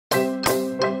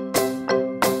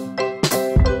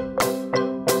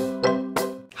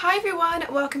everyone,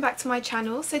 welcome back to my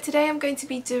channel. So today I'm going to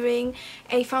be doing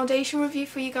a foundation review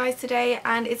for you guys today,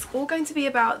 and it's all going to be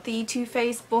about the Too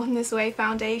Faced Born This Way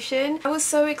foundation. I was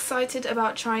so excited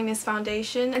about trying this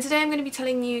foundation, and today I'm going to be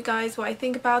telling you guys what I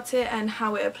think about it and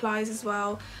how it applies as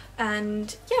well.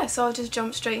 And yeah, so I'll just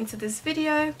jump straight into this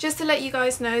video. Just to let you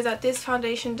guys know that this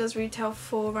foundation does retail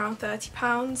for around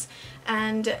 £30,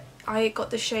 and I got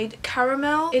the shade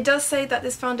Caramel. It does say that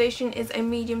this foundation is a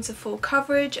medium to full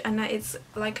coverage and that it's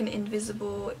like an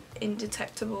invisible,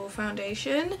 indetectable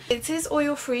foundation. It is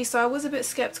oil free, so I was a bit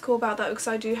skeptical about that because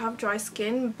I do have dry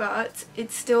skin, but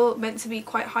it's still meant to be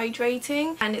quite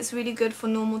hydrating and it's really good for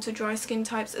normal to dry skin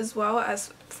types as well,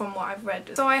 as from what I've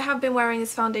read. So I have been wearing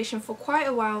this foundation for quite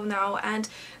a while now, and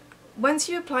once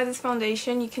you apply this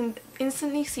foundation you can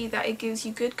instantly see that it gives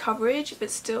you good coverage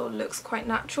but still looks quite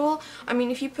natural. I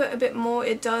mean, if you put a bit more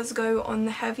it does go on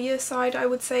the heavier side, I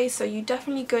would say, so you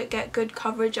definitely get good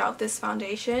coverage out of this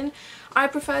foundation. I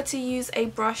prefer to use a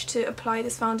brush to apply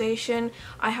this foundation.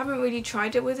 I haven't really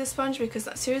tried it with a sponge because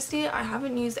seriously I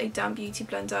haven't used a damp beauty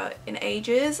blender in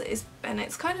ages, and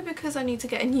it's kind of because I need to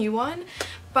get a new one.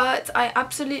 But I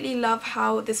absolutely love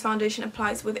how this foundation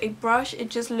applies with a brush. It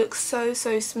just looks so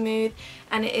smooth,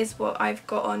 and it is what I've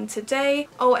got on today.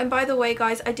 Oh, and by the way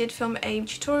guys, I did film a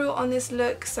tutorial on this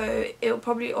look, so it'll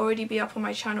probably already be up on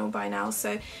my channel by now,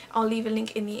 so I'll leave a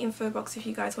link in the info box if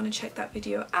you guys want to check that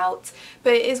video out.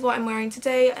 But it is what I'm wearing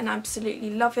today and I absolutely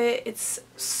love it. It's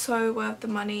so worth the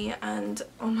money, and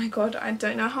oh my god, I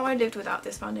don't know how I lived without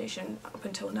this foundation up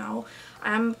until now.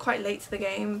 I am quite late to the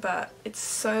game, but it's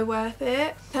so worth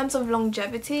it. In terms of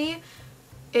longevity,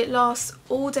 it lasts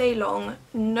all day long,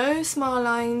 no smile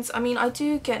lines. I mean, I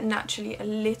do get naturally a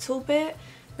little bit,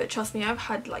 but trust me, I've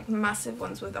had like massive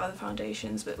ones with other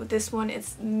foundations, but with this one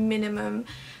it's minimum,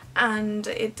 and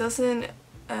it doesn't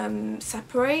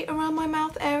separate around my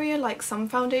mouth area like some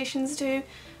foundations do.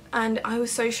 And I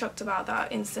was so shocked about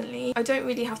that instantly. I don't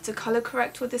really have to colour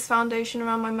correct with this foundation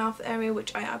around my mouth area,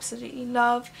 which I absolutely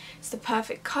love. It's the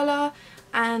perfect colour,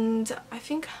 and I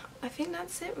think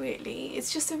that's it really.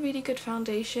 It's just a really good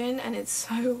foundation and it's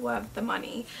so worth the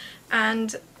money.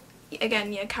 And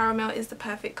again, yeah, Caramel is the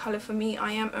perfect colour for me.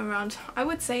 I am around, I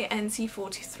would say,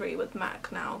 NC43 with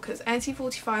MAC now, because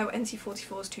NC45 or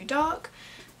NC44 is too dark,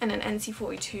 and then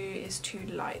NC42 is too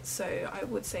light, so I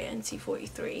would say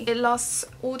NC43. It lasts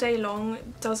all day long,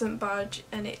 doesn't budge,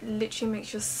 and it literally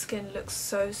makes your skin look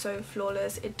so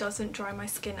flawless. It doesn't dry my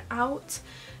skin out,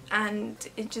 and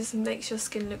it just makes your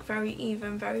skin look very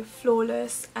even, very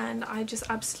flawless, and I just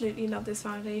absolutely love this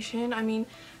foundation. I mean,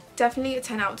 definitely a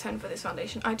 10 out of 10 for this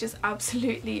foundation. I just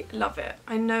absolutely love it.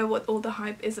 I know what all the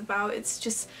hype is about. It's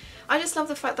just, I just love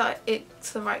the fact that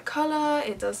it's the right colour.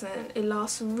 It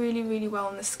lasts really well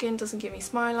on the skin, doesn't give me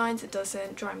smile lines, it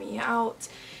doesn't dry me out,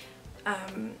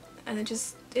 and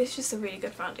it's just a really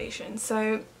good foundation.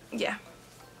 So yeah,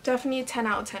 definitely a 10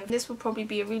 out of 10. This will probably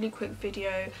be a really quick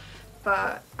video,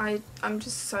 but I'm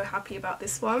just so happy about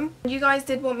this one. You guys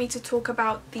did want me to talk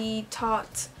about the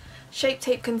Tarte Shape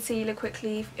Tape Concealer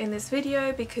quickly in this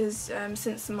video, because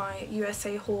since my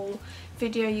USA haul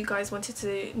video you guys wanted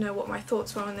to know what my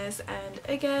thoughts were on this, and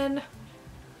again,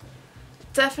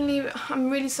 definitely, I'm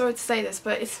really sorry to say this,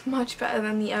 but it's much better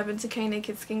than the Urban Decay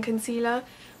Naked Skin Concealer.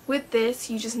 With this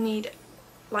you just need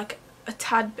like a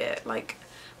tad bit. Like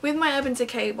with my Urban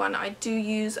Decay one I do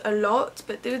use a lot,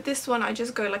 but with this one I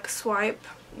just go like a swipe,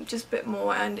 just a bit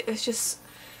more, and it's just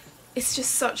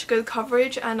such good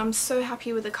coverage, and I'm so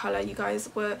happy with the colour. You guys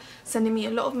were sending me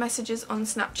a lot of messages on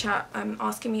Snapchat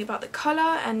asking me about the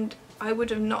colour, and I would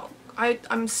have not.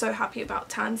 I'm so happy about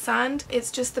Tan Sand. It's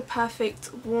just the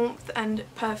perfect warmth and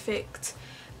perfect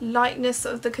lightness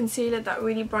of the concealer that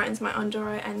really brightens my under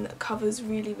eye and covers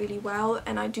really well,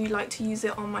 and I do like to use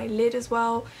it on my lid as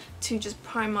well to just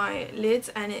prime my lids,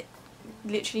 and it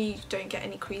literally, you don't get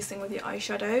any creasing with your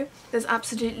eyeshadow. There's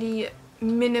absolutely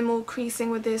minimal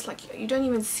creasing with this, like you don't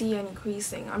even see any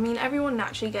creasing. I mean, everyone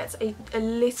naturally gets a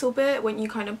little bit when you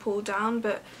kind of pull down,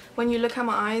 but when you look at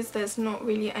my eyes there's not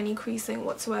really any creasing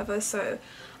whatsoever, so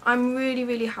I'm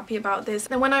really happy about this.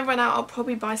 And when I run out I'll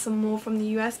probably buy some more from the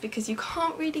US because you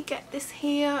can't really get this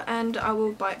here, and I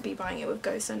will be buying it with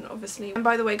Gosen obviously. And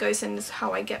by the way, Gosen is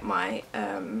how I get my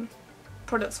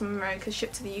products from America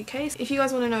shipped to the UK. So if you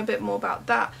guys want to know a bit more about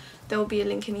that, there will be a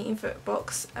link in the info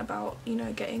box about, you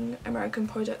know, getting American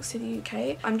products to the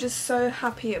UK. I'm just so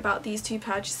happy about these two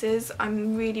purchases.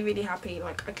 I'm really happy.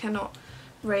 Like, I cannot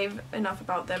rave enough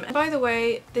about them. And by the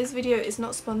way, this video is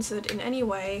not sponsored in any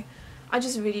way. I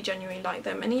just really genuinely like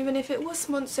them, and even if it was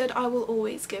sponsored I will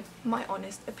always give my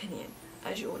honest opinion.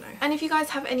 as you all know. And if you guys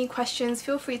have any questions,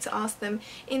 feel free to ask them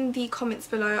in the comments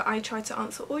below. I try to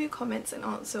answer all your comments and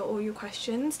answer all your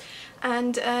questions.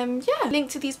 And yeah,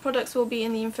 link to these products will be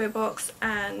in the info box,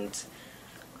 and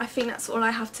I think that's all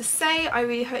I have to say. I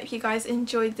really hope you guys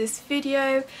enjoyed this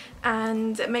video,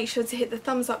 and make sure to hit the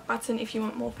thumbs up button if you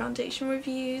want more foundation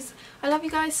reviews. I love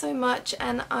you guys so much,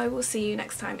 and I will see you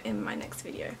next time in my next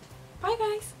video. Bye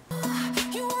guys!